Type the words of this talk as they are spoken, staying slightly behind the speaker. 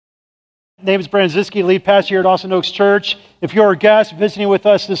My name is Brandon Ziske, lead pastor here at Austin Oaks Church. If you're a guest visiting with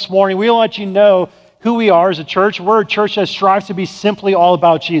us this morning, we want to let you know who we are as a church. We're a church that strives to be simply all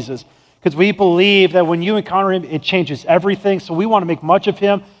about Jesus because we believe that when you encounter Him, it changes everything. So we want to make much of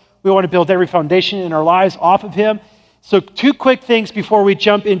Him. We want to build every foundation in our lives off of Him. So two quick things before we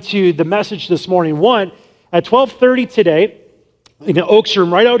jump into the message this morning. One, at 12:30 today, in the Oaks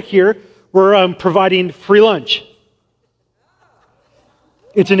room right out here, we're providing free lunch.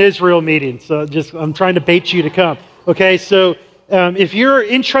 It's an Israel meeting, so I'm trying to bait you to come. Okay, so if you're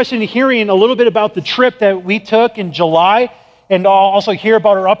interested in hearing a little bit about the trip that we took in July, and also hear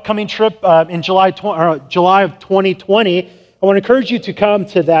about our upcoming trip in July of 2020, I want to encourage you to come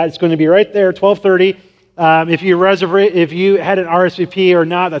to that. It's going to be right there, 12:30. If you had an RSVP or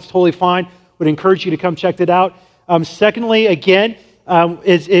not, that's totally fine. Would encourage you to come check it out. Secondly, again,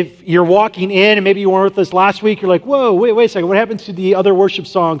 is if you're walking in and maybe you weren't with us last week, you're like, whoa, wait a second, what happened to the other worship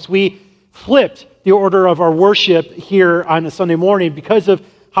songs? We flipped the order of our worship here on a Sunday morning because of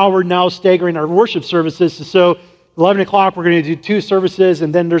how we're now staggering our worship services. So 11 o'clock, we're going to do 2 services,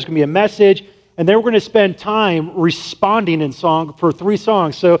 and then there's going to be a message, and then we're going to spend time responding in song for 3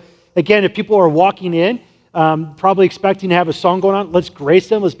 songs. So again, if people are walking in, probably expecting to have a song going on, let's grace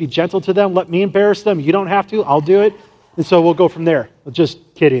them, let's be gentle to them, let me embarrass them. You don't have to, I'll do it. And so we'll go from there. Just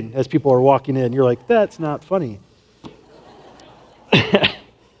kidding, as people are walking in. You're like, that's not funny.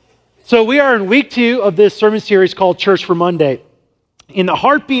 So we are in week 2 of this sermon series called Church for Monday. And the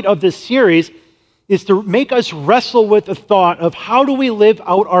heartbeat of this series is to make us wrestle with the thought of how do we live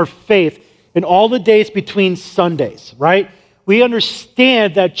out our faith in all the days between Sundays, right? We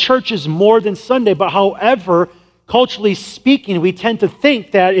understand that church is more than Sunday, but however, culturally speaking, we tend to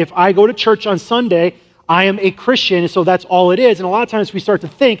think that if I go to church on Sunday, I am a Christian, and so that's all it is. And a lot of times we start to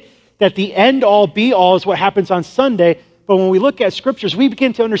think that the end-all, be-all is what happens on Sunday. But when we look at scriptures, we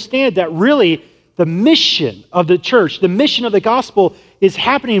begin to understand that really the mission of the church, the mission of the gospel is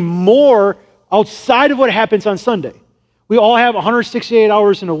happening more outside of what happens on Sunday. We all have 168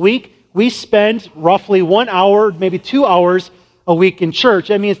 hours in a week. We spend roughly 1 hour, maybe 2 hours a week in church.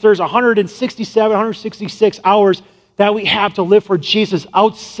 That means there's 167, 166 hours that we have to live for Jesus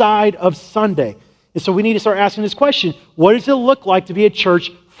outside of Sunday. And so we need to start asking this question: what does it look like to be a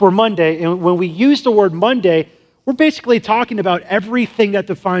church for Monday? And when we use the word Monday, we're basically talking about everything that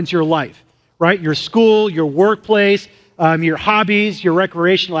defines your life, right? Your school, your workplace, your hobbies, your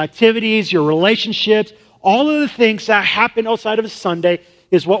recreational activities, your relationships, all of the things that happen outside of a Sunday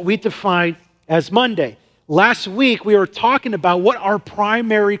is what we define as Monday. Last week, we were talking about what our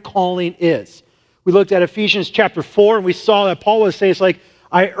primary calling is. We looked at Ephesians chapter 4, and we saw that Paul was saying, it's like,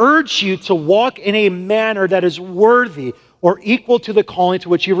 I urge you to walk in a manner that is worthy or equal to the calling to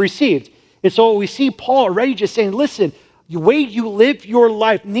which you received. And so we see Paul already just saying, listen, the way you live your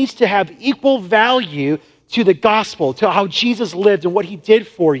life needs to have equal value to the gospel, to how Jesus lived and what He did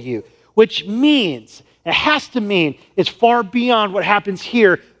for you, which means, it has to mean, it's far beyond what happens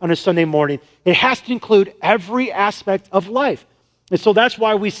here on a Sunday morning. It has to include every aspect of life. And so that's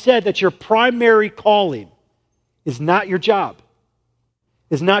why we said that your primary calling is not your job.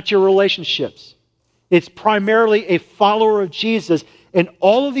 Is not your relationships. It's primarily a follower of Jesus, and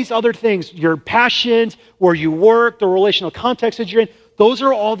all of these other things, your passions, where you work, the relational context that you're in, those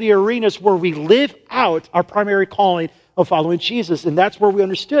are all the arenas where we live out our primary calling of following Jesus. And that's where we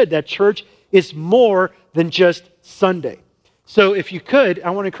understood that church is more than just Sunday. So if you could, I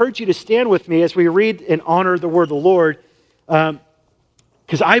want to encourage you to stand with me as we read and honor the word of the Lord,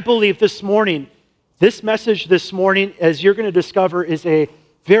 because I believe this message this morning, as you're going to discover, is a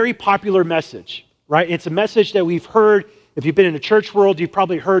very popular message, right? It's a message that we've heard. If you've been in the church world, you've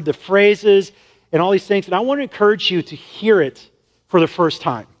probably heard the phrases and all these things. And I want to encourage you to hear it for the first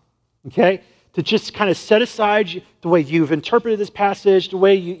time, okay? To just kind of set aside the way you've interpreted this passage, the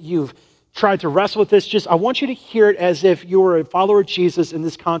way you've tried to wrestle with this. I want you to hear it as if you were a follower of Jesus in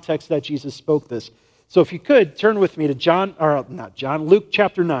this context that Jesus spoke this. So if you could, turn with me to Luke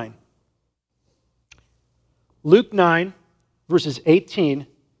chapter 9. Luke 9, verses 18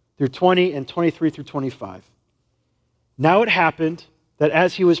 through 20 and 23 through 25. Now it happened that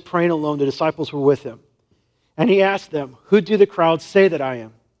as he was praying alone, the disciples were with him. And he asked them, who do the crowds say that I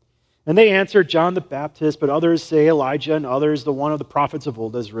am? And they answered, John the Baptist, but others say Elijah, and others the one of the prophets of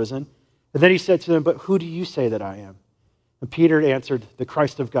old has risen. And then he said to them, but who do you say that I am? And Peter answered, the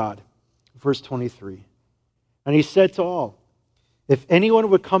Christ of God. Verse 23. And he said to all, if anyone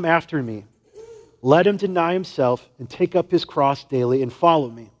would come after me, let him deny himself and take up his cross daily and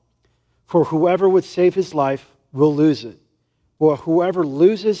follow me. For whoever would save his life will lose it. But whoever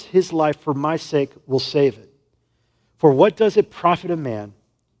loses his life for my sake will save it. For what does it profit a man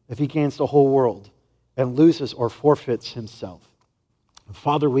if he gains the whole world and loses or forfeits himself? And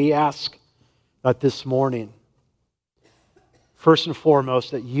Father, we ask that this morning, first and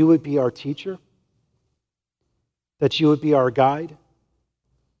foremost, that you would be our teacher, that you would be our guide,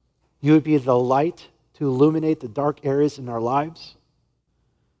 you would be the light to illuminate the dark areas in our lives.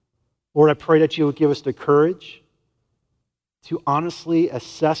 Lord, I pray that you would give us the courage to honestly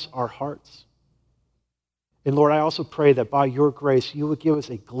assess our hearts. And Lord, I also pray that by your grace, you would give us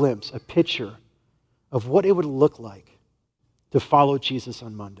a glimpse, a picture of what it would look like to follow Jesus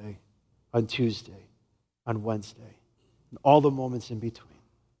on Monday, on Tuesday, on Wednesday, and all the moments in between.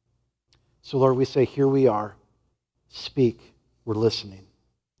 So Lord, we say, here we are. Speak. We're listening.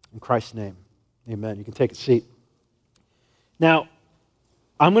 In Christ's name, amen. You can take a seat. Now,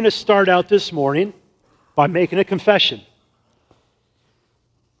 I'm going to start out this morning by making a confession.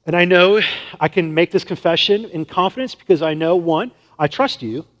 And I know I can make this confession in confidence because I know, one, I trust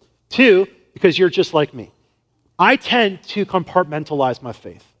you. Two, because you're just like me. I tend to compartmentalize my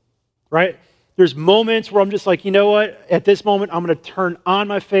faith, right? There's moments where I'm just like, you know what? At this moment, I'm going to turn on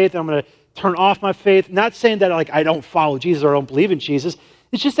my faith. I'm going to turn off my faith. Not saying that like I don't follow Jesus or I don't believe in Jesus.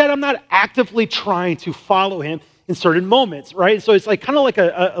 It's just that I'm not actively trying to follow him in certain moments, right? So it's like kind of like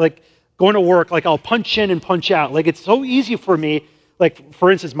like going to work, like I'll punch in and punch out. Like it's so easy for me. Like,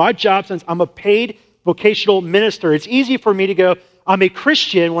 for instance, my job, since I'm a paid vocational minister, it's easy for me to go, I'm a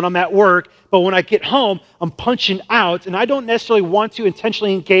Christian when I'm at work, but when I get home, I'm punching out, and I don't necessarily want to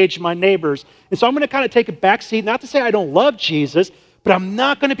intentionally engage my neighbors. And so I'm going to kind of take a back seat, not to say I don't love Jesus, but I'm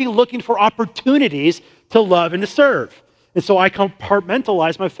not going to be looking for opportunities to love and to serve. And so I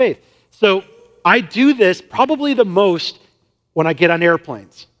compartmentalize my faith. So I do this probably the most when I get on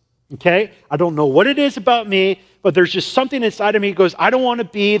airplanes, okay? I don't know what it is about me, but there's just something inside of me that goes, I don't want to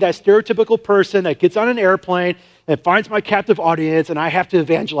be that stereotypical person that gets on an airplane and finds my captive audience and I have to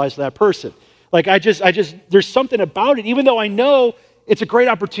evangelize that person. Like I just, there's something about it, even though I know it's a great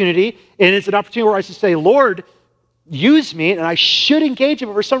opportunity and it's an opportunity where I should say, Lord, use me, and I should engage him,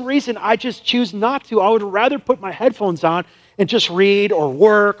 but for some reason, I just choose not to. I would rather put my headphones on and just read or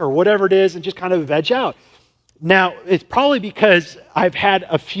work or whatever it is and just kind of veg out. Now, it's probably because I've had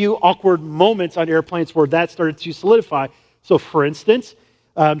a few awkward moments on airplanes where that started to solidify. So, for instance,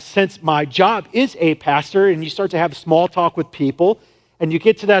 since my job is a pastor and you start to have small talk with people and you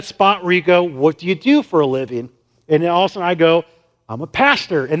get to that spot where you go, what do you do for a living? And then all of a sudden I go, I'm a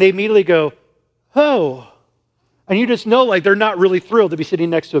pastor. And they immediately go, oh. And you just know like they're not really thrilled to be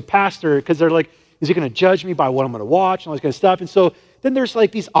sitting next to a pastor because they're like, is he going to judge me by what I'm going to watch and all this kind of stuff? And so then there's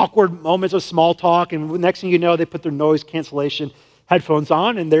like these awkward moments of small talk, and next thing you know, they put their noise cancellation headphones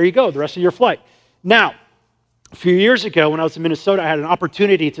on, and there you go, the rest of your flight. Now, a few years ago when I was in Minnesota, I had an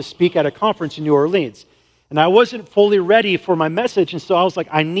opportunity to speak at a conference in New Orleans, and I wasn't fully ready for my message, and so I was like,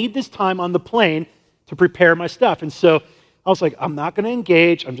 I need this time on the plane to prepare my stuff. And so I was like, I'm not going to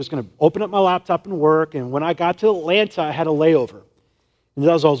engage. I'm just going to open up my laptop and work. And when I got to Atlanta, I had a layover. And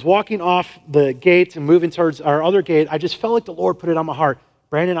as I was walking off the gate and moving towards our other gate, I just felt like the Lord put it on my heart.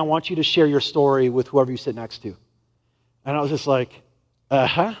 Brandon, I want you to share your story with whoever you sit next to. And I was just like,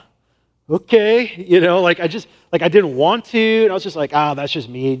 okay. You know, like I didn't want to. And I was just like, that's just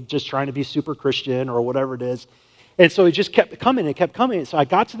me just trying to be super Christian or whatever it is. And so it just kept coming and kept coming. So I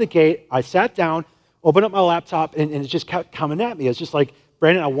got to the gate, I sat down, opened up my laptop, and it just kept coming at me. It's just like,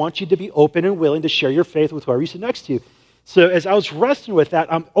 Brandon, I want you to be open and willing to share your faith with whoever you sit next to. So as I was wrestling with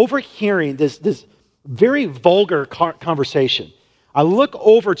that, I'm overhearing this very vulgar conversation. I look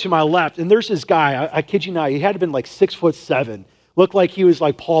over to my left, and there's this guy, I kid you not, he had to have been like 6'7", looked like he was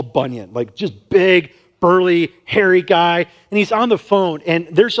like Paul Bunyan, like just big, burly, hairy guy, and he's on the phone, and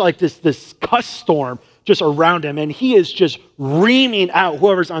there's like this cuss storm just around him, and he is just reaming out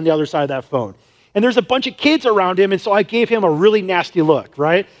whoever's on the other side of that phone. And there's a bunch of kids around him, and so I gave him a really nasty look,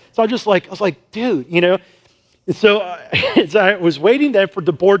 right? So I was like, dude, you know. And so as I was waiting then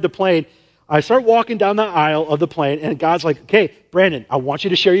to board the plane, I start walking down the aisle of the plane, and God's like, okay, Brandon, I want you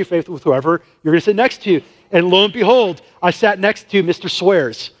to share your faith with whoever you're going to sit next to. And lo and behold, I sat next to Mr.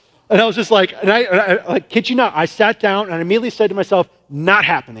 Swears. And I was just like, and I kid you not, I sat down and I immediately said to myself, not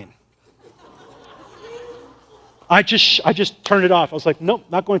happening. I just turned it off. I was like, nope,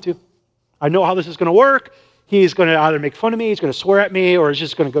 not going to. I know how this is going to work. He's going to either make fun of me, he's going to swear at me, or it's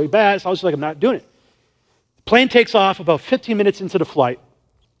just going to go bad. So I was just like, I'm not doing it. The plane takes off about 15 minutes into the flight.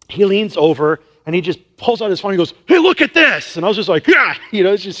 He leans over and he just pulls out his phone and he goes, hey, look at this. And I was just like, yeah, you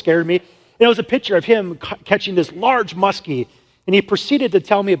know, it just scared me. And it was a picture of him catching this large muskie. And he proceeded to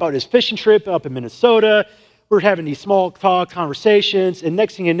tell me about his fishing trip up in Minnesota. We're having these small talk conversations. And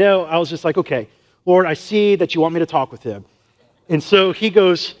next thing you know, I was just like, okay, Lord, I see that you want me to talk with him. And so he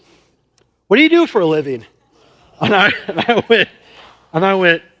goes, what do you do for a living? And I went,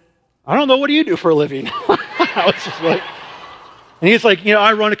 I don't know, what do you do for a living? I was just like, and he's like,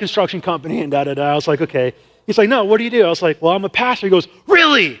 I run a construction company and da-da-da. I was like, okay. He's like, no, what do you do? I was like, well, I'm a pastor. He goes,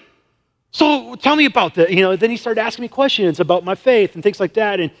 really? So tell me about that. Then he started asking me questions about my faith and things like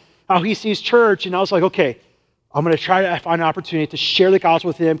that and how he sees church. And I was like, okay, I'm going to try to find an opportunity to share the gospel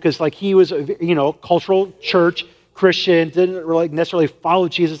with him because he was, cultural church Christian, didn't really necessarily follow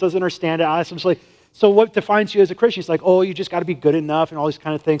Jesus, doesn't understand it. I asked him, like, so what defines you as a Christian? He's like, oh, you just got to be good enough and all these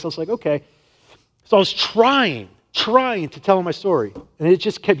kind of things. I was like, okay. So I was trying to tell him my story. And he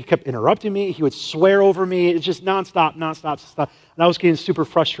kept interrupting me. He would swear over me. It's just nonstop. And I was getting super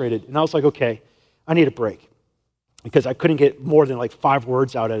frustrated. And I was like, okay, I need a break. Because I couldn't get more than 5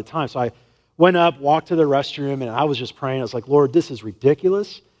 words out at a time. So I went up, walked to the restroom, and I was just praying. I was like, Lord, this is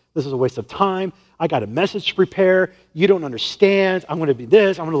ridiculous. This is a waste of time. I got a message to prepare. You don't understand. I'm going to be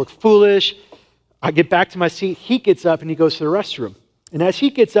this. I'm going to look foolish. I get back to my seat. He gets up and he goes to the restroom. And as he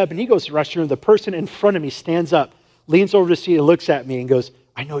gets up and he goes to the restroom, the person in front of me stands up, leans over the seat and looks at me and goes,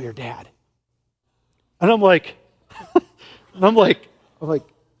 I know your dad. And I'm like,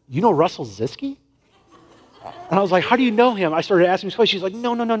 you know Russell Ziske? And I was like, how do you know him? I started asking him questions. She's like,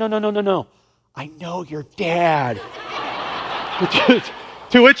 no. I know your dad.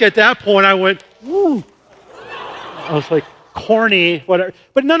 To which at that point I went, woo. I was like, corny, whatever.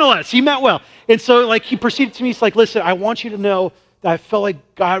 But nonetheless, he meant well. And so he proceeded to me, he's like, listen, I want you to know that I felt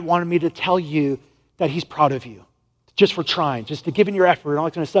like God wanted me to tell you that he's proud of you. Just for trying, just to giving your effort and all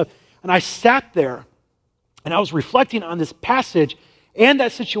that kind of stuff. And I sat there and I was reflecting on this passage and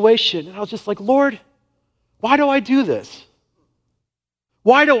that situation. And I was just like, Lord, why do I do this?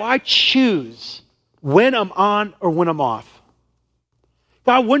 Why do I choose when I'm on or when I'm off?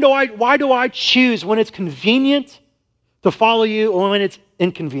 God, why do I choose when it's convenient to follow you or when it's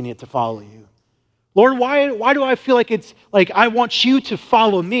inconvenient to follow you? Lord, why do I feel like it's like I want you to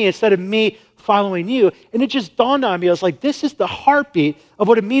follow me instead of me following you? And it just dawned on me. I was like, this is the heartbeat of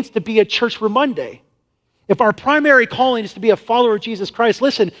what it means to be a church for Monday. If our primary calling is to be a follower of Jesus Christ,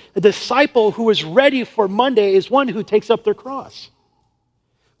 listen, a disciple who is ready for Monday is one who takes up their cross.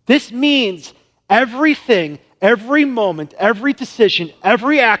 This means everything, every moment, every decision,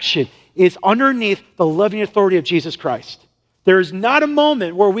 every action is underneath the loving authority of Jesus Christ. There is not a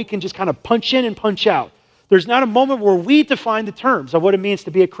moment where we can just kind of punch in and punch out. There's not a moment where we define the terms of what it means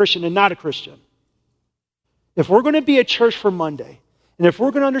to be a Christian and not a Christian. If we're going to be a church for Monday, and if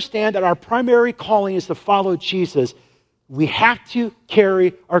we're going to understand that our primary calling is to follow Jesus, we have to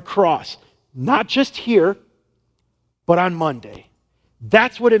carry our cross, not just here, but on Monday.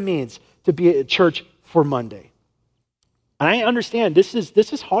 That's what it means to be a church for Monday. And I understand this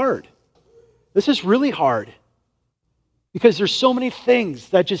is hard. This is really hard. Because there's so many things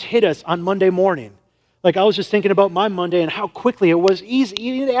that just hit us on Monday morning. I was just thinking about my Monday and how quickly it was easy,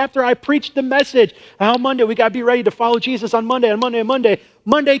 even after I preached the message, how Monday, we got to be ready to follow Jesus on Monday,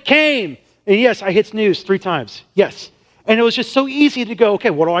 Monday came. And yes, I hit snooze 3 times. Yes. And it was just so easy to go, okay,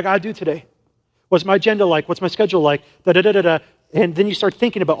 what do I got to do today? What's my agenda like? What's my schedule like? Da-da-da-da-da. And then you start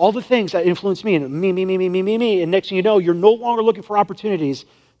thinking about all the things that influence me and me. And next thing you know, you're no longer looking for opportunities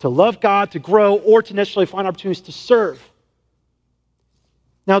to love God, to grow, or to necessarily find opportunities to serve.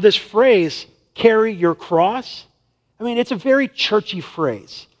 Now, this phrase, carry your cross, it's a very churchy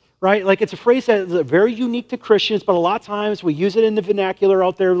phrase, right? It's a phrase that is very unique to Christians, but a lot of times we use it in the vernacular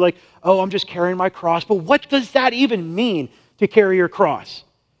out there oh, I'm just carrying my cross. But what does that even mean, to carry your cross?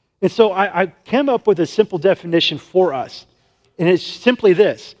 And so I came up with a simple definition for us. And it's simply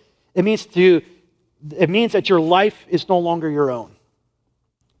this. It means that your life is no longer your own.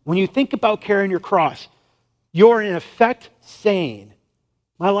 When you think about carrying your cross, you're in effect saying,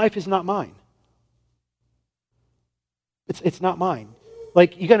 my life is not mine. It's not mine. You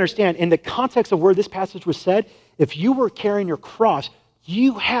can understand, in the context of where this passage was said, if you were carrying your cross,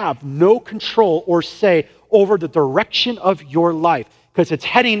 you have no control or say over the direction of your life because it's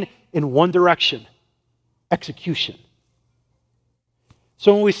heading in one direction, execution.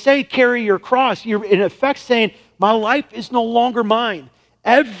 So when we say carry your cross, you're in effect saying, my life is no longer mine.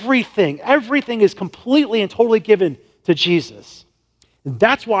 Everything is completely and totally given to Jesus. And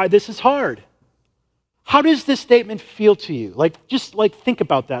that's why this is hard. How does this statement feel to you? Just think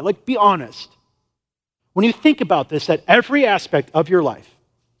about that. Be honest. When you think about this, that every aspect of your life,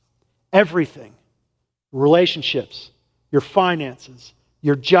 everything, relationships, your finances,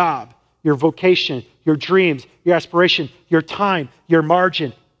 your job, your vocation, your dreams, your aspiration, your time, your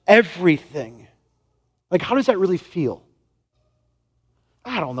margin, everything. How does that really feel?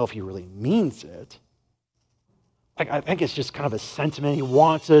 I don't know if he really means it. I think it's just kind of a sentiment. He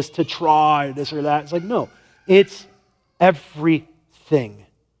wants us to try this or that. It's like, no, it's everything.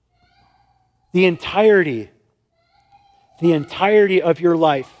 The entirety of your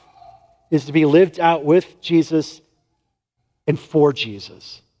life is to be lived out with Jesus and for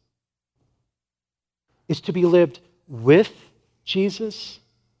Jesus. It's to be lived with Jesus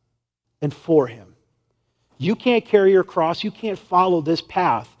and for him. You can't carry your cross. You can't follow this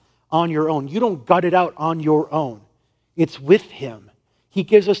path on your own. You don't gut it out on your own. It's with him. He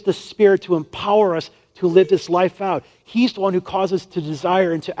gives us the Spirit to empower us to live this life out. He's the one who causes us to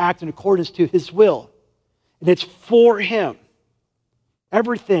desire and to act in accordance to his will. And it's for him.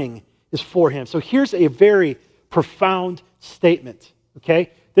 Everything is for him. So here's a very profound statement, okay?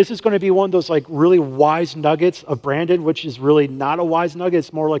 This is going to be one of those like really wise nuggets of Brandon, which is really not a wise nugget.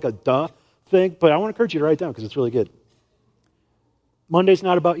 It's more like a duh thing. But I want to encourage you to write it down because it's really good. Monday's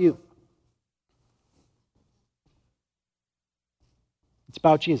not about you. It's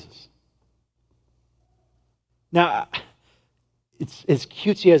about Jesus. Now, it's as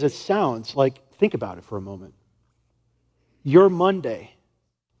cutesy as it sounds, like, think about it for a moment. Your Monday,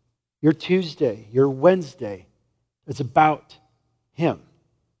 your Tuesday, your Wednesday, it's about him.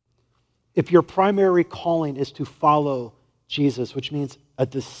 If your primary calling is to follow Jesus, which means a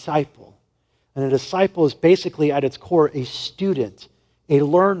disciple, and a disciple is basically at its core a student, a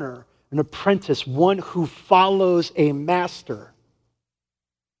learner, an apprentice, one who follows a master.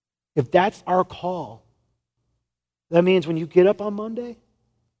 If that's our call, that means when you get up on Monday,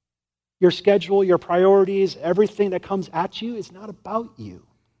 your schedule, your priorities, everything that comes at you is not about you.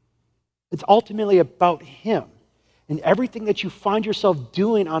 It's ultimately about him. And everything that you find yourself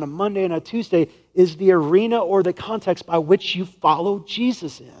doing on a Monday and a Tuesday is the arena or the context by which you follow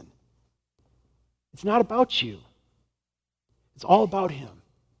Jesus in. It's not about you. It's all about him.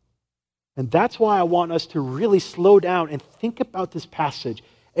 And that's why I want us to really slow down and think about this passage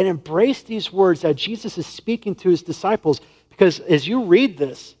and embrace these words that Jesus is speaking to his disciples. Because as you read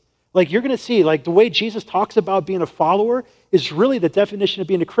this, like you're going to see, like the way Jesus talks about being a follower is really the definition of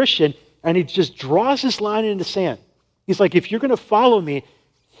being a Christian. And he just draws this line in the sand. He's like, if you're going to follow me,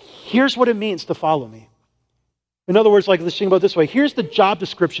 here's what it means to follow me. In other words, like let's think about it this way. Here's the job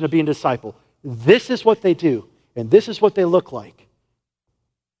description of being a disciple. This is what they do, and this is what they look like.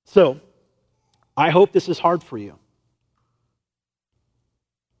 So, I hope this is hard for you.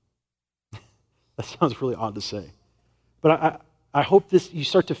 That sounds really odd to say. But I hope you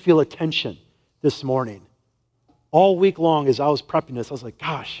start to feel a tension this morning. All week long as I was prepping this, I was like,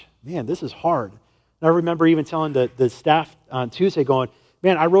 gosh, man, this is hard. And I remember even telling the staff on Tuesday going,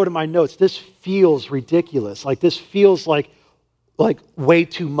 man, I wrote in my notes, this feels ridiculous. Like this feels like way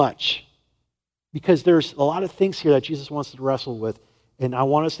too much. Because there's a lot of things here that Jesus wants to wrestle with. And I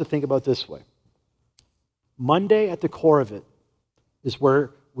want us to think about this way. Monday at the core of it is where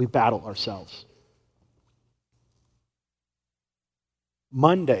we battle ourselves.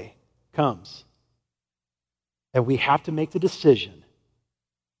 Monday comes, and we have to make the decision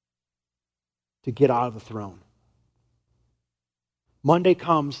to get out of the throne. Monday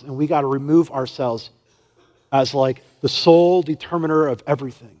comes, and we got to remove ourselves as like the sole determiner of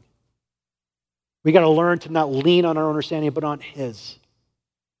everything. We got to learn to not lean on our understanding, but on his.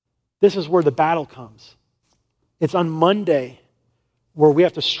 This is where the battle comes. It's on Monday where we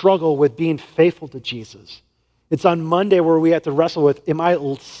have to struggle with being faithful to Jesus. It's on Monday where we have to wrestle with, am I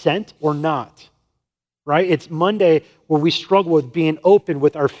sent or not? Right? It's Monday where we struggle with being open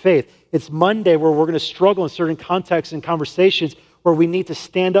with our faith. It's Monday where we're going to struggle in certain contexts and conversations where we need to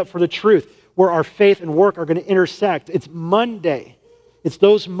stand up for the truth, where our faith and work are going to intersect. It's Monday. It's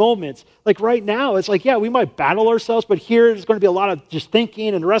those moments. Like right now, it's like, yeah, we might battle ourselves, but here there's going to be a lot of just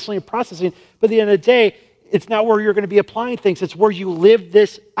thinking and wrestling and processing. But at the end of the day, it's not where you're going to be applying things. It's where you live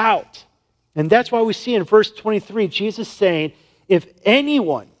this out. And that's why we see in verse 23, Jesus saying, if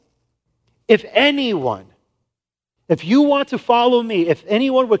anyone, if you want to follow me, if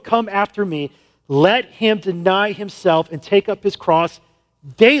anyone would come after me, let him deny himself and take up his cross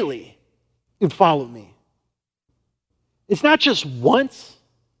daily and follow me. It's not just once.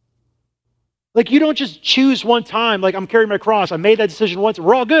 Like you don't just choose one time, like I'm carrying my cross, I made that decision once,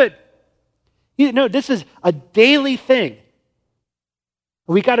 we're all good. No, this is a daily thing.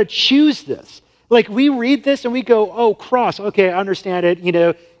 We got to choose this. Like we read this and we go, oh, cross. Okay, I understand it. You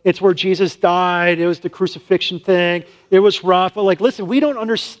know, it's where Jesus died. It was the crucifixion thing. It was rough. But like, listen, we don't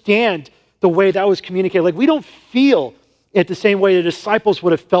understand the way that was communicated. Like we don't feel it the same way the disciples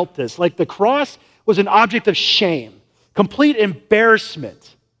would have felt this. Like the cross was an object of shame, complete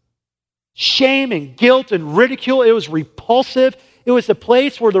embarrassment, shame and guilt and ridicule. It was repulsive. It was the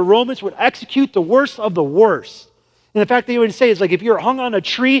place where the Romans would execute the worst of the worst. And the fact that he would say is like if you're hung on a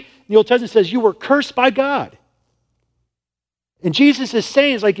tree, the Old Testament says you were cursed by God. And Jesus is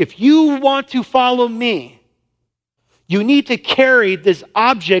saying, is like, if you want to follow me, you need to carry this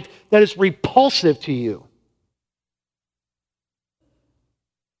object that is repulsive to you.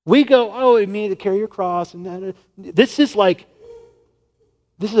 We go, oh, it means to carry your cross. And that. This is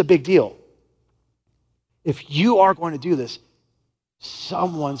a big deal. If you are going to do this,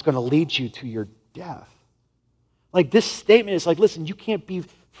 someone's going to lead you to your death. Like this statement is like, listen, you can't be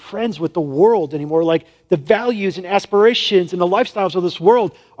friends with the world anymore. Like the values and aspirations and the lifestyles of this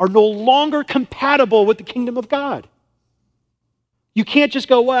world are no longer compatible with the kingdom of God. You can't just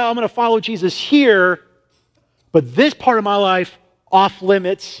go, well, I'm going to follow Jesus here, but this part of my life, off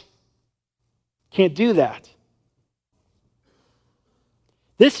limits. Can't do that.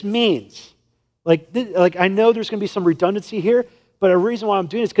 This means, like I know there's going to be some redundancy here, but a reason why I'm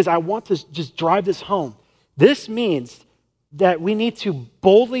doing this is because I want to just drive this home. This means that we need to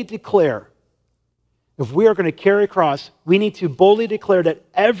boldly declare, if we are going to carry a cross, we need to boldly declare that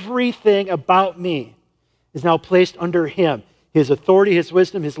everything about me is now placed under him. His authority, his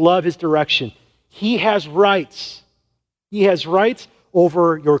wisdom, his love, his direction. He has rights. He has rights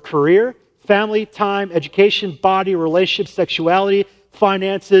over your career, family, time, education, body, relationships, sexuality,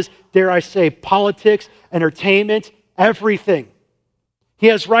 finances, dare I say, politics, entertainment, everything. He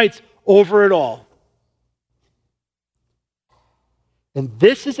has rights over it all. And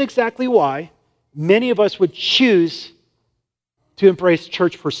this is exactly why many of us would choose to embrace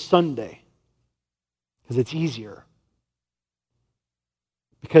church for Sunday, because it's easier.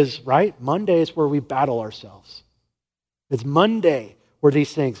 Because, right, Monday is where we battle ourselves. It's Monday where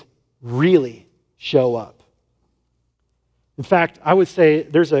these things really show up. In fact, I would say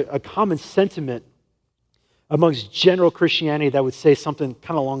there's a common sentiment amongst general Christianity that would say something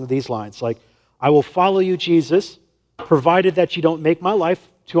kind of along these lines, like, I will follow you, Jesus, provided that you don't make my life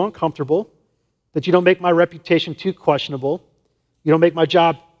too uncomfortable, that you don't make my reputation too questionable, you don't make my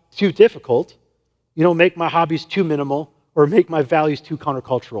job too difficult, you don't make my hobbies too minimal, or make my values too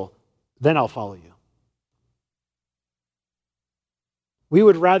countercultural. Then I'll follow you. We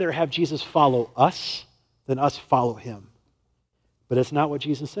would rather have Jesus follow us than us follow him. But it's not what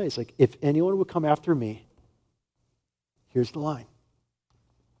Jesus says. Like, if anyone would come after me, here's the line.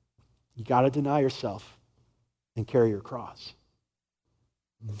 You got to deny yourself and carry your cross.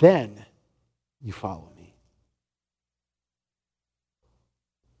 Then you follow me.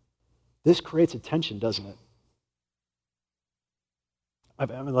 This creates a tension, doesn't it? I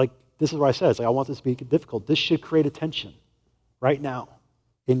mean, like, this is what I said. It's like, I want this to be difficult. This should create a tension right now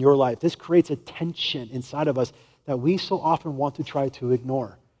in your life. This creates a tension inside of us that we so often want to try to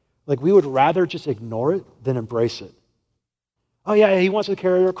ignore. Like, we would rather just ignore it than embrace it. Oh, yeah, he wants to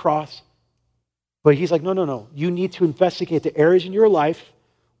carry your cross. But he's like, no. You need to investigate the areas in your life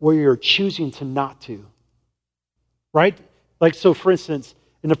where you're choosing to not to. Right? Like, so for instance,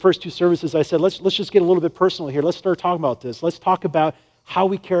 in the first two services, I said, let's just get a little bit personal here. Let's start talking about this. Let's talk about how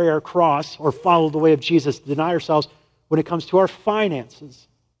we carry our cross or follow the way of Jesus, deny ourselves when it comes to our finances.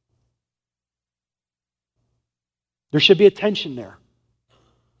 There should be a tension there.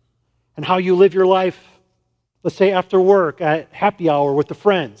 And how you live your life, let's say after work, at happy hour with the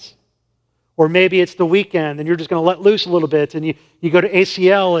friends. Or maybe it's the weekend and you're just going to let loose a little bit and you go to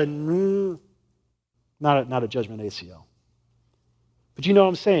ACL and not a judgment ACL. But you know what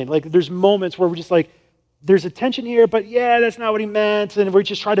I'm saying? Like, there's moments where we're just like, there's a tension here, but yeah, that's not what he meant. And we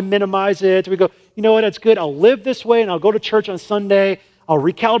just try to minimize it. We go, you know what, that's good. I'll live this way and I'll go to church on Sunday. I'll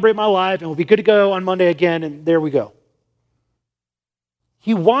recalibrate my life and we'll be good to go on Monday again. And there we go.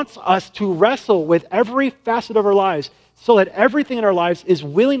 He wants us to wrestle with every facet of our lives so that everything in our lives is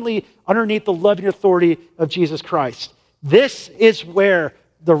willingly underneath the loving authority of Jesus Christ. This is where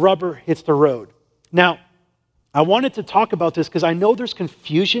the rubber hits the road. Now, I wanted to talk about this because I know there's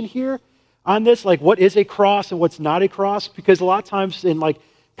confusion here on this, like what is a cross and what's not a cross, because a lot of times in like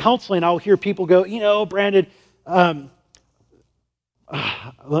counseling, I'll hear people go, you know, Brandon, let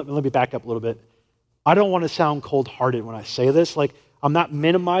me back up a little bit. I don't want to sound cold-hearted when I say this. Like, I'm not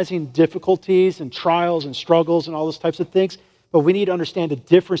minimizing difficulties and trials and struggles and all those types of things, but we need to understand the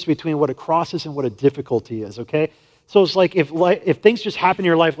difference between what a cross is and what a difficulty is, okay? So it's like if things just happen in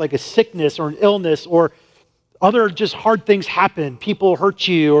your life, like a sickness or an illness or other just hard things happen, people hurt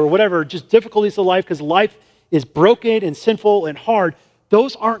you or whatever, just difficulties of life because life is broken and sinful and hard,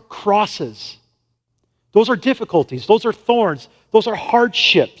 those aren't crosses. Those are difficulties. Those are thorns. Those are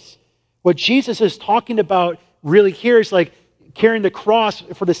hardships. What Jesus is talking about really here is like carrying the cross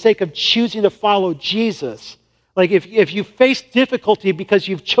for the sake of choosing to follow Jesus. Like if you face difficulty because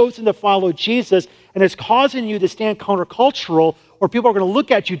you've chosen to follow Jesus and it's causing you to stand countercultural, or people are going to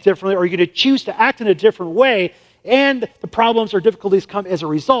look at you differently, or you're going to choose to act in a different way, and the problems or difficulties come as a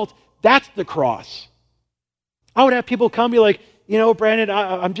result, that's the cross. I would have people come and be like, Brandon,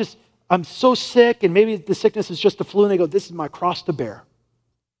 I'm so sick, and maybe the sickness is just the flu, and they go, this is my cross to bear.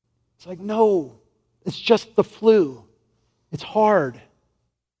 It's like, no, it's just the flu. It's hard.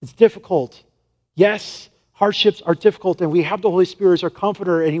 It's difficult. Yes, hardships are difficult, and we have the Holy Spirit as our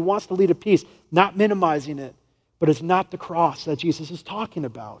comforter, and he wants to lead a peace, not minimizing it, but it's not the cross that Jesus is talking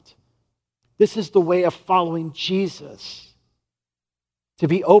about. This is the way of following Jesus, to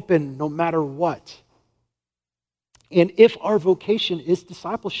be open no matter what. And if our vocation is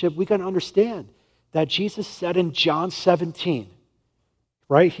discipleship, we got to understand that Jesus said in John 17,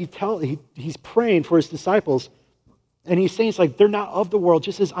 right? He's praying for his disciples, and he's saying, it's like, they're not of the world,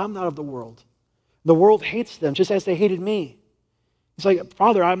 just as I'm not of the world. The world hates them, just as they hated me. He's like,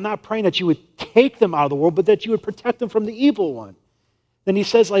 Father, I'm not praying that you would take them out of the world, but that you would protect them from the evil one. Then he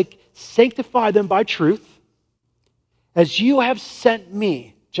says, like, sanctify them by truth. As you have sent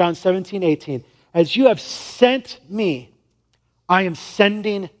me, John 17:18, as you have sent me, I am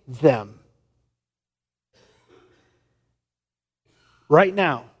sending them. Right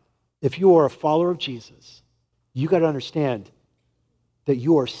now, if you are a follower of Jesus, you got to understand that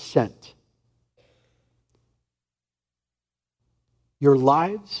you are sent. Your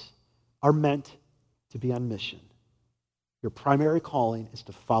lives are meant to be on mission. Your primary calling is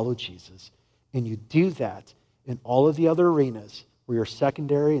to follow Jesus. And you do that in all of the other arenas where your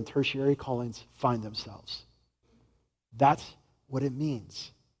secondary and tertiary callings find themselves. That's what it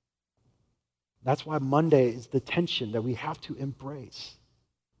means. That's why Monday is the tension that we have to embrace.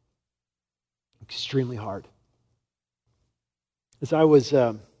 Extremely hard. As I was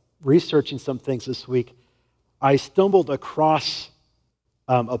researching some things this week, I stumbled across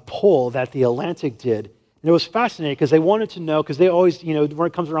a poll that The Atlantic did. And it was fascinating because they wanted to know, because they always, when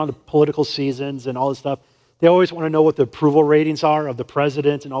it comes around to political seasons and all this stuff, they always want to know what the approval ratings are of the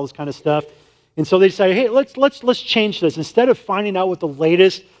president and all this kind of stuff. And so they decided, hey, let's change this. Instead of finding out what the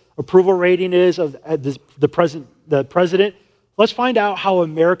latest approval rating is of the president, let's find out how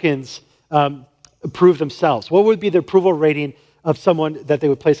Americans approve themselves. What would be the approval rating of someone that they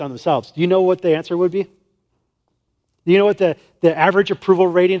would place on themselves? Do you know what the answer would be? Do you know what the average approval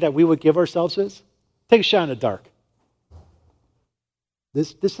rating that we would give ourselves is? Take a shot in the dark.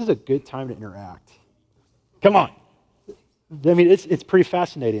 This is a good time to interact. Come on. I mean, it's pretty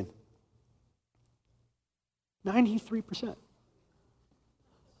fascinating. 93%.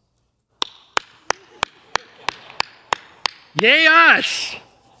 Yay us!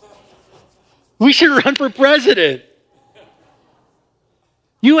 We should run for president.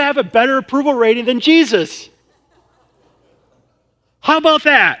 You have a better approval rating than Jesus. How about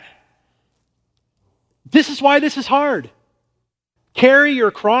that? This is why this is hard. Carry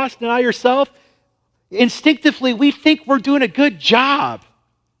your cross, deny yourself. Instinctively, we think we're doing a good job.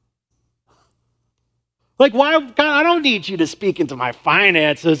 Like, why, God, I don't need you to speak into my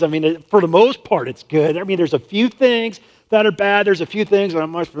finances. I mean, for the most part, it's good. I mean, there's a few things that are bad. There's a few things that I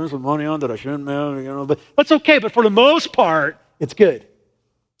might spend some money on that I shouldn't have, but that's okay. But for the most part, it's good.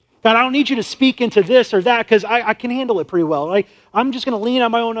 God, I don't need you to speak into this or that because I can handle it pretty well. Like, I'm just going to lean on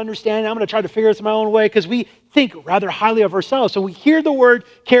my own understanding. I'm going to try to figure this my own way because we think rather highly of ourselves. So we hear the word,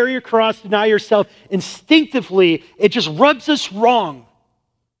 carry your cross, deny yourself. Instinctively, it just rubs us wrong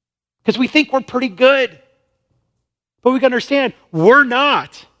because we think we're pretty good. But we can understand, we're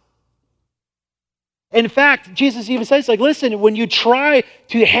not. In fact, Jesus even says, like, listen, when you try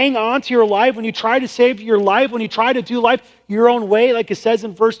to hang on to your life, when you try to save your life, when you try to do life your own way, like it says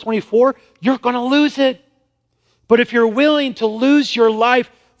in verse 24, you're going to lose it. But if you're willing to lose your life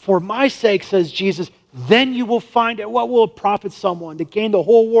for my sake, says Jesus, then you will find it. What will it profit someone to gain the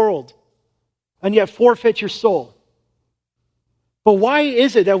whole world and yet forfeit your soul? But why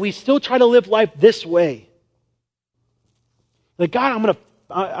is it that we still try to live life this way? Like, God, I'm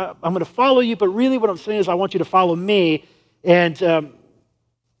going to follow you, but really what I'm saying is I want you to follow me. And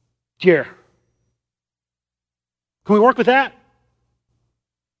here, can we work with that?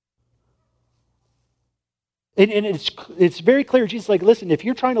 And it's very clear. Jesus is like, listen, if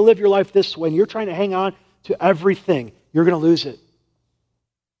you're trying to live your life this way and you're trying to hang on to everything, you're going to lose it.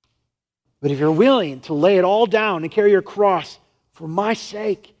 But if you're willing to lay it all down and carry your cross for my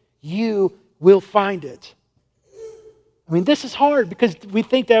sake, you will find it. I mean, this is hard because we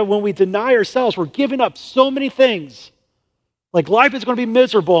think that when we deny ourselves, we're giving up so many things. Like, life is going to be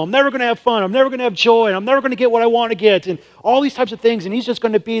miserable. I'm never going to have fun. I'm never going to have joy. And I'm never going to get what I want to get. And all these types of things. And he's just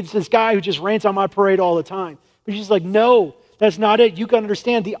going to be this guy who just rains on my parade all the time. But And she's like, no, that's not it. You got to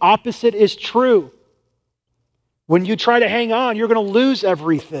understand the opposite is true. When you try to hang on, you're going to lose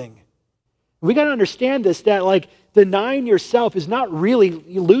everything. We got to understand this, that like denying yourself is not really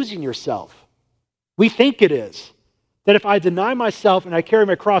losing yourself. We think it is. That if I deny myself and I carry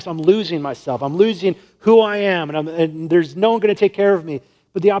my cross, I'm losing myself. I'm losing who I am, and there's no one going to take care of me.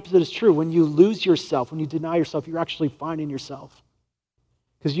 But the opposite is true. When you lose yourself, when you deny yourself, you're actually finding yourself.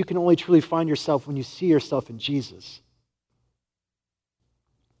 Because you can only truly find yourself when you see yourself in Jesus.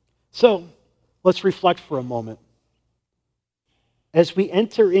 So, let's reflect for a moment. As we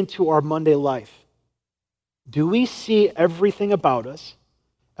enter into our Monday life, do we see everything about us,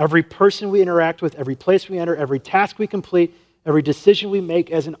 every person we interact with, every place we enter, every task we complete, every decision we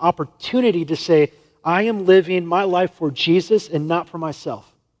make as an opportunity to say, I am living my life for Jesus and not for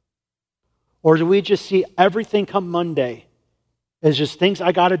myself? Or do we just see everything come Monday as just things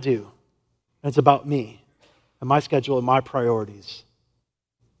I got to do, and it's about me and my schedule and my priorities?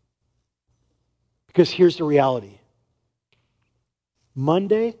 Because here's the reality.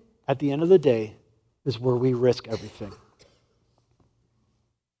 Monday, at the end of the day, is where we risk everything.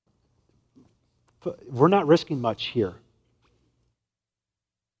 But we're not risking much here.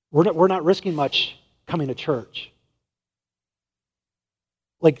 We're not risking much coming to church.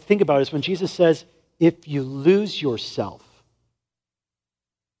 Like, think about this. When Jesus says, if you lose yourself,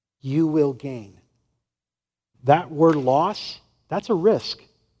 you will gain. That word loss, that's a risk.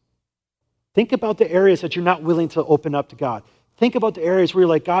 Think about the areas that you're not willing to open up to God. Think about the areas where you're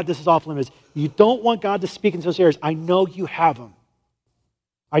like, God, this is off limits. You don't want God to speak into those areas. I know you have them.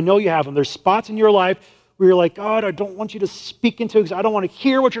 I know you have them. There's spots in your life where you're like, God, I don't want you to speak into it because I don't want to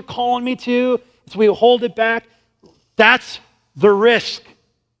hear what you're calling me to. So we hold it back. That's the risk.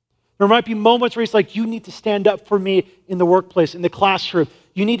 There might be moments where he's like, you need to stand up for me in the workplace, in the classroom.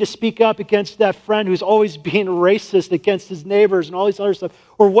 You need to speak up against that friend who's always being racist against his neighbors and all these other stuff.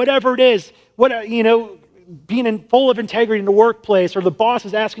 Or whatever it is, being full of integrity in the workplace, or the boss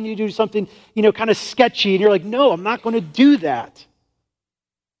is asking you to do something, kind of sketchy, and you're like, no, I'm not going to do that.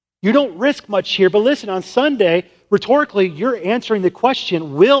 You don't risk much here, but listen, on Sunday, rhetorically, you're answering the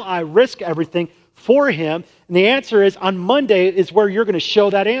question, will I risk everything for him? And the answer is, on Monday is where you're going to show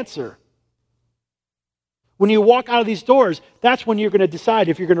that answer. When you walk out of these doors, that's when you're going to decide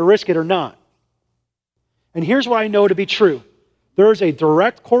if you're going to risk it or not. And here's what I know to be true. There is a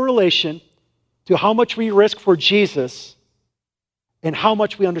direct correlation to how much we risk for Jesus and how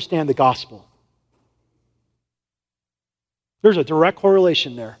much we understand the gospel. There's a direct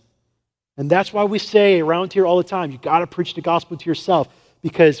correlation there. And that's why we say around here all the time, you got to preach the gospel to yourself,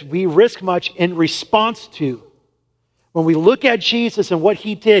 because we risk much in response to. When we look at Jesus and what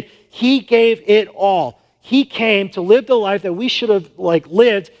he did, he gave it all. He came to live the life that we should have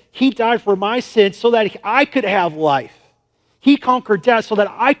lived. He died for my sins so that I could have life. He conquered death so that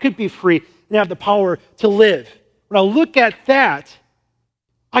I could be free and have the power to live. When I look at that,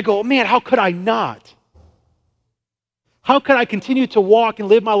 I go, man, how could I not? How could I continue to walk and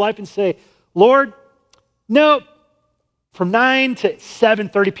live my life and say, Lord, no, from 9 to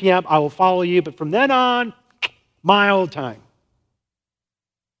 7:30 p.m. I will follow you, but from then on, my old time.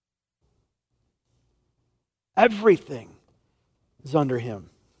 Everything is under him.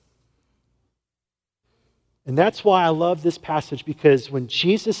 And that's why I love this passage, because when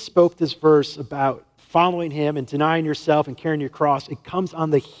Jesus spoke this verse about following him and denying yourself and carrying your cross, it comes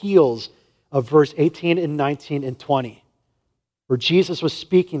on the heels of verse 18 and 19 and 20, where Jesus was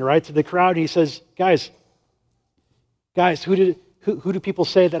speaking right to the crowd. And he says, guys, who do people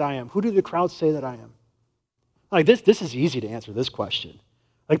say that I am? Who do the crowd say that I am? Like this is easy to answer this question.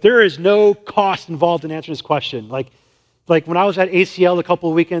 Like, there is no cost involved in answering this question. Like when I was at ACL a couple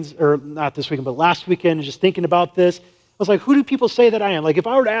of weekends, or not this weekend, but last weekend, and just thinking about this, I was like, who do people say that I am? Like, if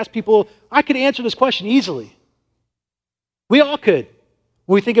I were to ask people, I could answer this question easily. We all could.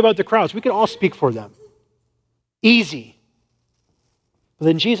 When we think about the crowds, we could all speak for them. Easy. But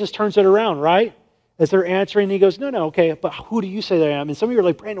then Jesus turns it around, right? As they're answering, he goes, no, okay, but who do you say that I am? And some of you are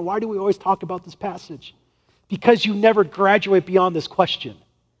like, Brandon, why do we always talk about this passage? Because you never graduate beyond this question.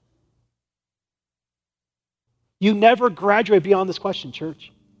 You never graduate beyond this question,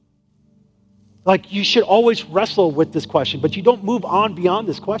 church. Like, you should always wrestle with this question, but you don't move on beyond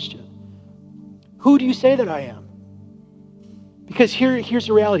this question. Who do you say that I am? Because here's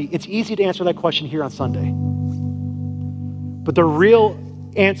the reality. It's easy to answer that question here on Sunday. But the real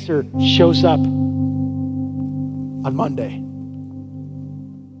answer shows up on Monday.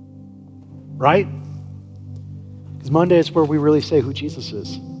 Right? Because Monday is where we really say who Jesus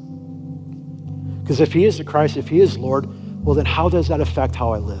is. Because if he is the Christ, if he is Lord, well, then how does that affect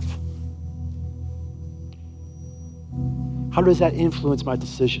how I live? How does that influence my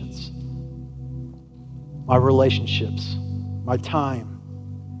decisions, my relationships, my time?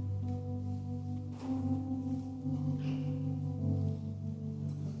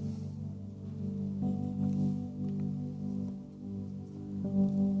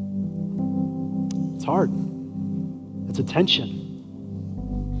 It's hard. It's a tension.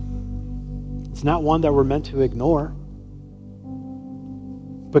 It's not one that we're meant to ignore.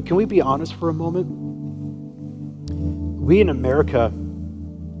 But can we be honest for a moment? We in America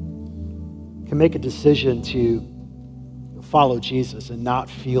can make a decision to follow Jesus and not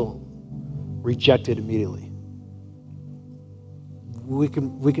feel rejected immediately. We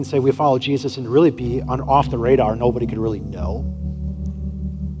can say we follow Jesus and really be off the radar. Nobody could really know.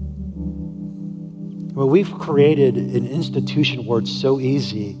 Well, we've created an institution where it's so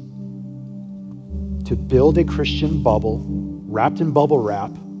easy to build a Christian bubble, wrapped in bubble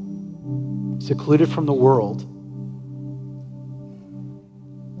wrap, secluded from the world,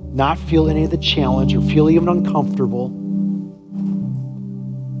 not feel any of the challenge or feel even uncomfortable.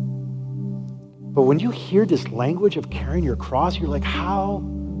 But when you hear this language of carrying your cross, you're like, how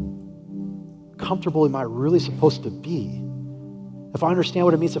comfortable am I really supposed to be? If I understand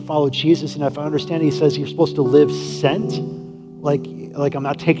what it means to follow Jesus, and if I understand he says you're supposed to live sent, like I'm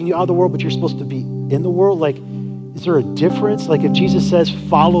not taking you out of the world, but you're supposed to be in the world, like, is there a difference? Like if Jesus says,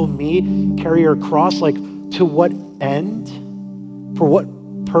 follow me, carry your cross, like to what end? For what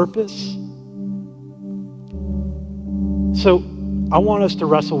purpose? So I want us to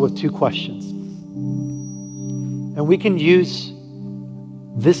wrestle with two questions. And we can use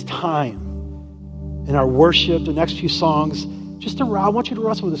this time in our worship, the next few songs, I want you to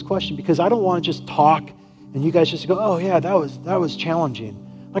wrestle with this question, because I don't want to just talk and you guys just go, oh yeah, that was challenging.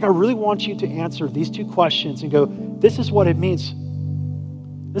 Like I really want you to answer these two questions and go, this is what it means.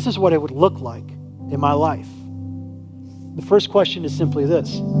 This is what it would look like in my life. The first question is simply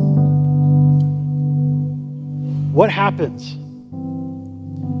this. What happens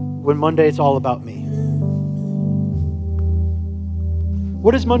when Monday is all about me?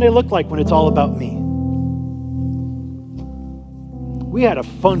 What does Monday look like when it's all about me? We had a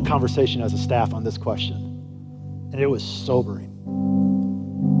fun conversation as a staff on this question, and it was sobering.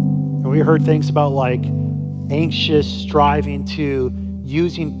 And we heard things about like anxious striving to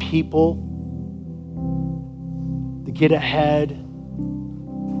using people to get ahead.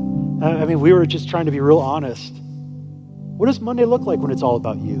 I mean, we were just trying to be real honest. What does Monday look like when it's all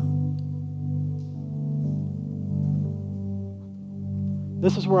about you?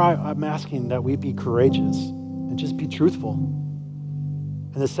 This is where I'm asking that we be courageous and just be truthful.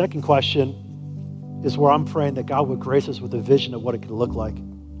 And the second question is where I'm praying that God would grace us with a vision of what it could look like.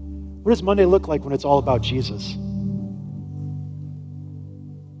 What does Monday look like when it's all about Jesus?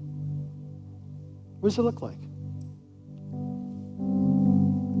 What does it look like?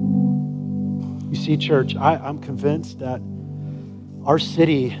 You see, church, I'm convinced that our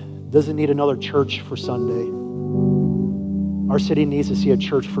city doesn't need another church for Sunday. Our city needs to see a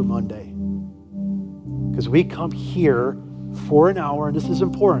church for Monday. Because we come here for an hour, and this is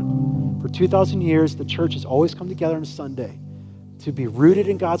important. For 2,000 years, the church has always come together on Sunday to be rooted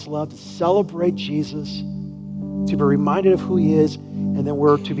in God's love, to celebrate Jesus, to be reminded of who he is, and then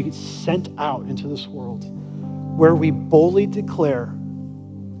we're to be sent out into this world where we boldly declare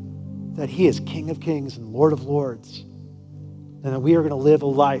that he is King of Kings and Lord of Lords, and that we are going to live a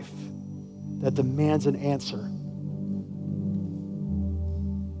life that demands an answer.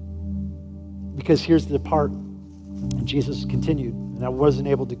 Because here's the part, and Jesus continued, and I wasn't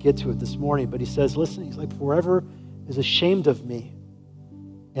able to get to it this morning, but he says, listen, he's like, whoever is ashamed of me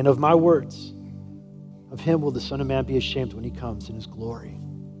and of my words, of him will the Son of Man be ashamed when he comes in his glory.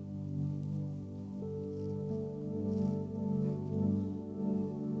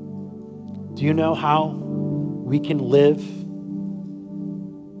 Do you know how we can live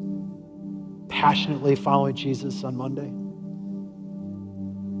passionately following Jesus on Monday?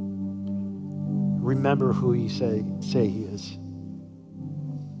 Remember who you say he is.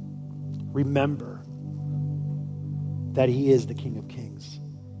 Remember that he is the King of Kings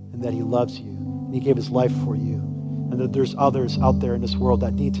and that he loves you and he gave his life for you, and that there's others out there in this world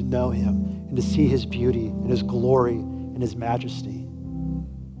that need to know him and to see his beauty and his glory and his majesty.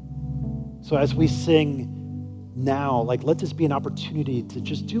 So as we sing now, like, let this be an opportunity to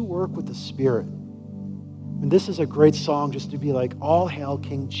just do work with the Spirit. And this is a great song just to be like, all hail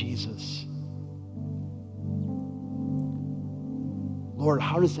King Jesus. Lord,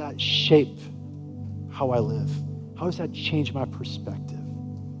 how does that shape how I live? How does that change my perspective?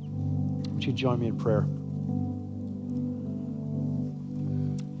 Would you join me in prayer?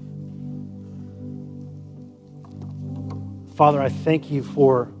 Father, I thank you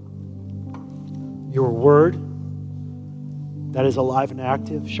for your word that is alive and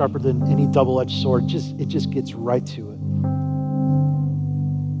active, sharper than any double-edged sword. It just gets right to it.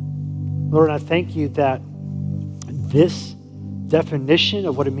 Lord, I thank you that this definition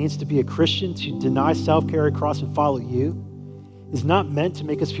of what it means to be a Christian, to deny self, carry a cross, and follow you, is not meant to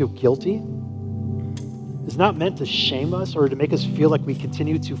make us feel guilty. It's not meant to shame us or to make us feel like we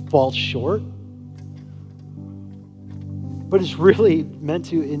continue to fall short. But it's really meant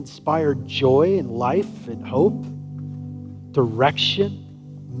to inspire joy and life and hope, direction,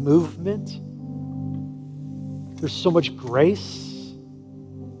 movement. There's so much grace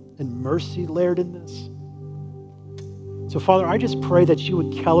and mercy layered in this. So, Father, I just pray that you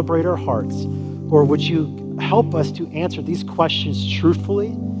would calibrate our hearts, or would you help us to answer these questions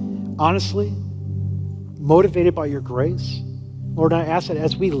truthfully, honestly, motivated by your grace. Lord, I ask that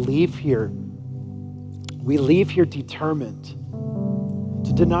as we leave here determined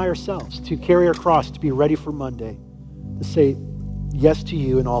to deny ourselves, to carry our cross, to be ready for Monday, to say yes to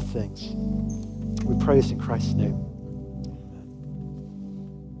you in all things. We pray this in Christ's name.